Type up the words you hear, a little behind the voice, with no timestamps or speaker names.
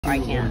I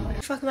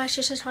can't. Welcome back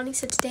to Tony.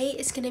 So today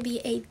is going to be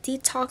a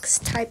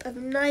detox type of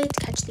night,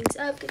 catch things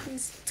up, get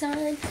things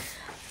done.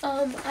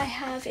 I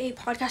have a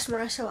podcast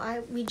tomorrow,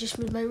 so we just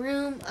moved my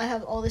room. I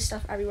have all this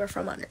stuff everywhere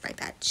from under my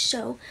bed.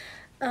 So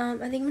I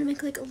think I'm gonna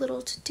make like a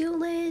little to-do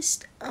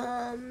list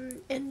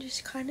and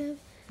just kind of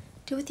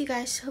do with you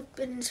guys. Hope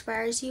it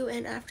inspires you.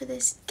 And after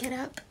this, get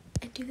up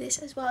and do this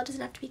as well. It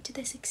doesn't have to be to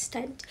this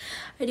extent.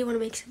 I do want to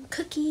make some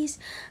cookies,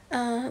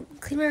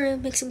 clean my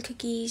room, make some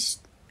cookies,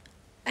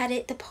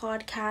 edit the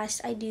podcast.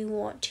 I do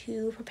want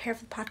to prepare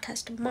for the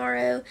podcast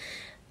tomorrow,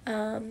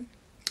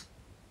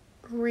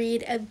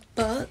 read a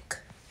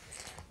book,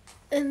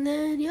 and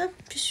then yeah,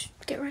 just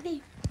get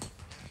ready.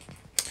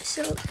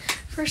 So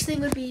first thing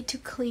would be to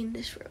clean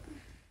this room.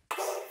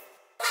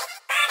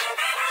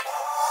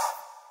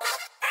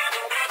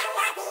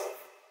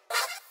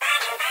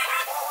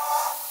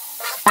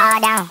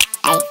 Fall down,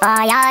 hey,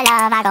 for your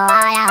love I go all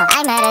out.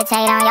 I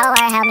meditate on your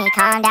word, help me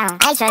calm down.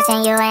 I trust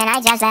in you and I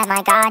just let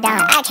my guard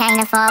down. I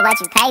can't afford what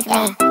you pay for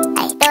me.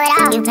 Hey, through it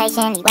all, you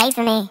patiently wait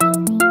for me.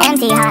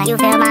 Empty heart, you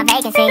fill my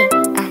vacancy.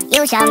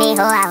 You show me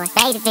who I was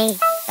made to be.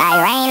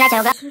 Like rain, let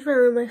your go. This is my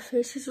room. My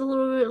face is a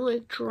little bit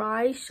like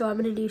dry, so I'm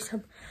gonna do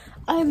some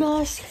eye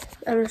mask.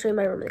 I'm gonna show you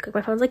my room really quick.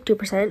 My phone's like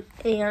 2%,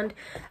 and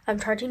I'm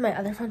charging my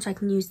other phone so I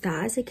can use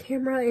that as a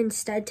camera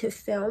instead to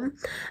film.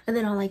 And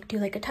then I'll like do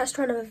like a test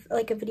run of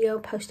like a video,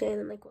 post it, and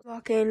then like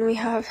walk in. We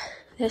have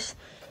this.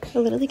 I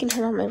literally can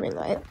turn on my ring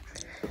light.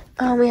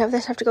 We have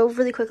this. I have to go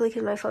really quickly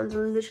because my phone's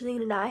literally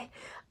gonna die.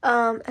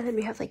 And then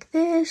we have like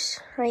this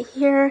right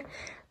here,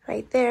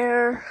 right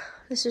there.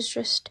 This is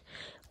just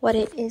what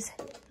it is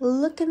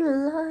looking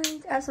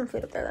like. I have some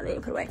food up there that I need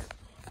to put away.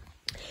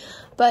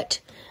 But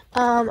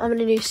I'm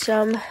gonna do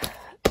some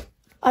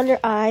under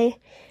eye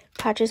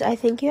patches. I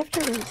think you have to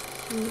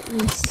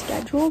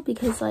reschedule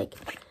because like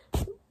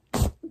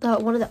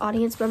one of the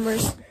audience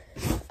members,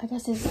 I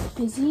guess, is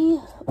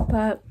busy.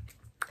 But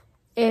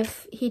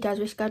if he does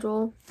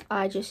reschedule,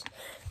 I just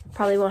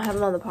probably won't have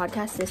him on the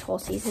podcast this whole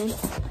season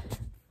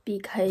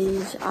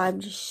because I'm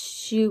just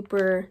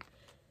super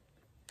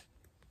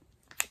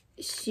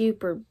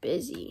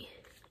busy,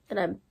 and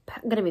I'm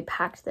gonna be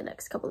packed the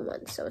next couple of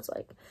months. So it's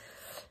like,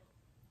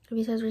 if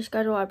he says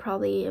reschedule, I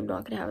probably am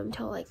not gonna have him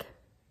until like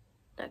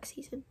next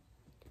season,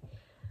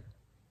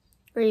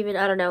 or even,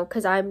 I don't know,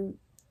 because I'm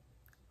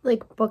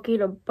like booking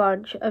a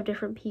bunch of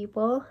different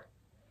people,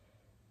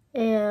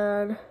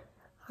 and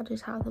I'll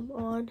just have them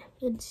on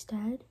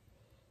instead.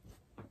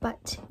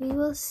 But we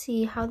will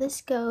see how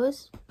this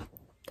goes.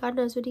 God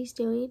knows what he's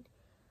doing.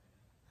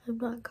 I'm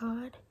not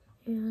God,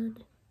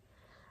 and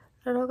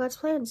I don't know God's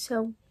plan,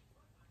 so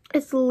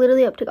it's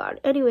literally up to God.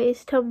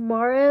 Anyways,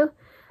 tomorrow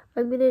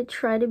I'm gonna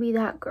try to be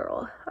that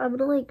girl. I'm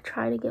gonna like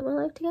try to get my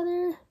life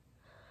together.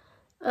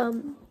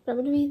 I'm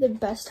gonna be the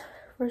best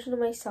version of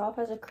myself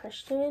as a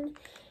Christian,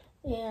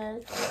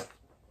 and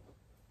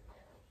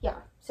yeah,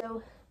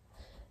 so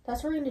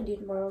that's what we're gonna do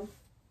tomorrow.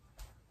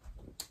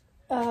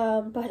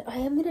 But I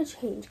am gonna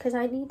change because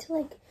I need to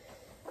like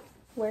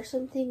wear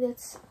something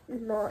that's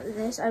not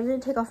this. I'm gonna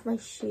take off my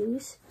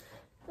shoes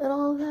and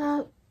all of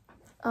that.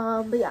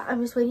 But yeah,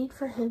 I'm just waiting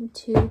for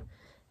the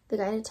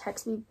guy to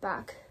text me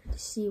back to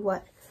see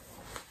what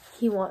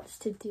he wants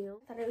to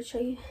do. I thought I would show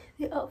you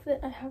the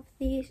outfit. I have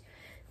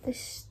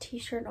this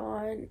t-shirt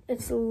on.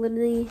 It's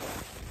literally,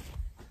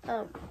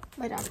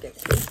 my dad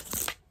gets me.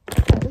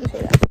 Let me show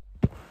you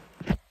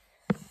that.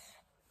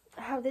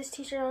 I have this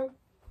t-shirt on,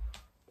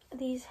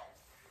 these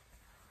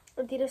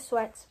Adidas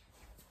sweats,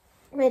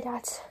 my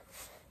dad's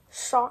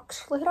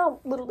socks. Look at how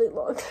literally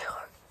long they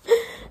are.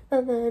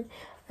 And then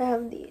I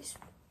have these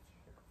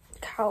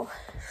cow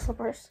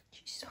slippers.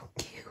 She's so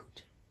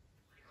cute.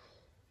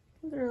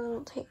 Look at her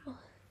little tail.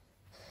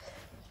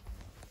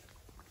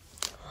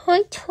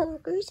 Hi,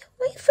 tigers.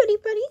 Hi, funny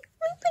buddy.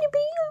 Hi, funny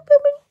buddy. Hi,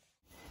 funny buddy.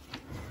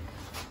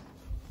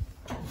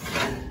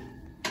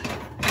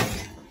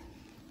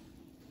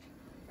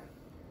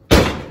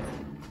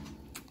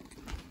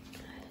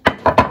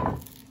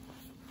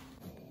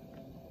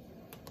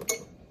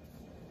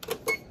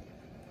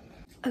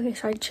 Okay,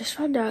 so I just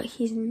found out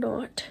he's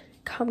not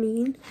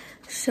coming,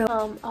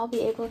 so I'll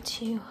be able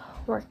to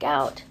work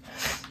out,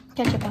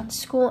 catch up on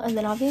school, and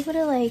then I'll be able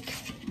to like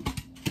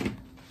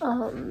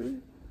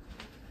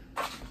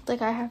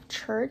I have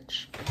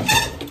church,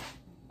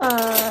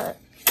 and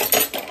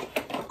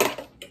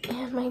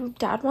my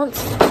dad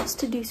wants us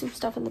to do some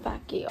stuff in the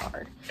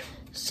backyard,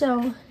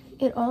 so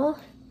it all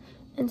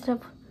ended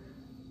up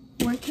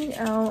working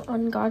out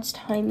on God's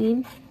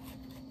timing.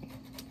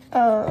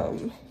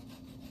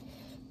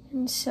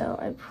 And so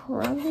I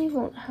probably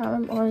won't have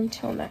him on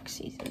until next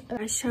season.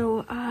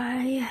 So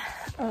I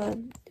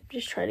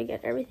just trying to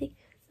get everything.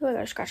 Oh my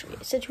gosh, scratch me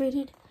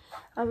situated.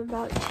 I'm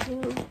about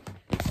to.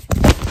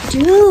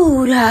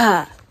 Dude,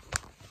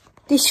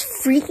 this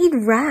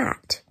freaking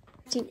rat.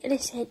 Being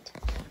innocent.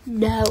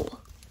 No,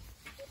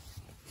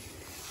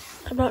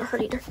 I'm not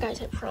hurting her,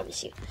 guys. I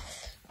promise you.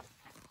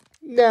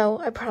 No,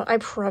 I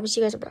promise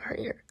you guys, I'm not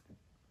hurting her.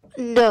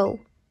 No,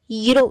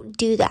 you don't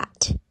do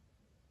that.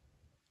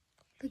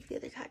 Like the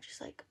other cat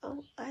just like,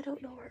 oh, I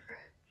don't know her.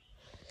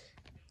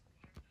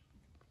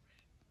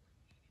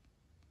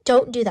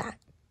 Don't do that.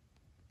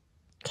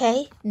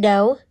 Okay?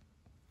 No.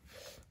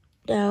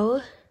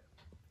 No.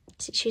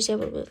 See, she's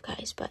able to move,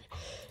 guys, but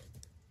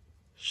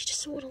she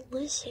doesn't want to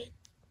listen.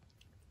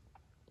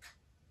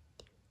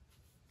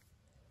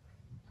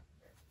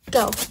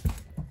 Go.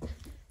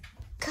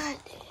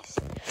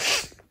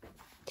 Goodness.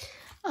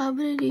 I'm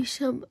gonna do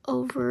some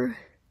overdo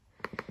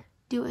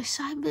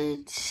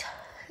assignments.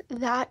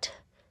 That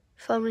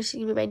phone was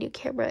using my new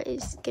camera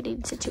is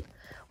getting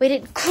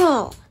situated.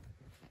 Cool.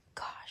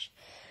 Gosh.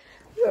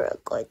 You're a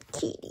good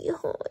kitty,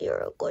 huh?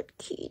 You're a good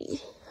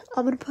kitty.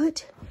 I'm gonna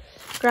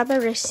grab my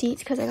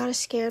receipts because I gotta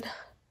scan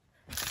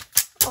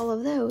all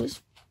of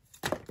those.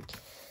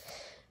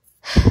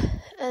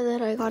 And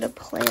then I gotta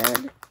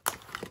plan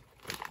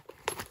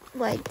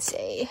my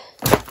day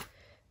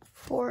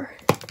for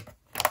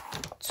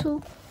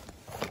tomorrow.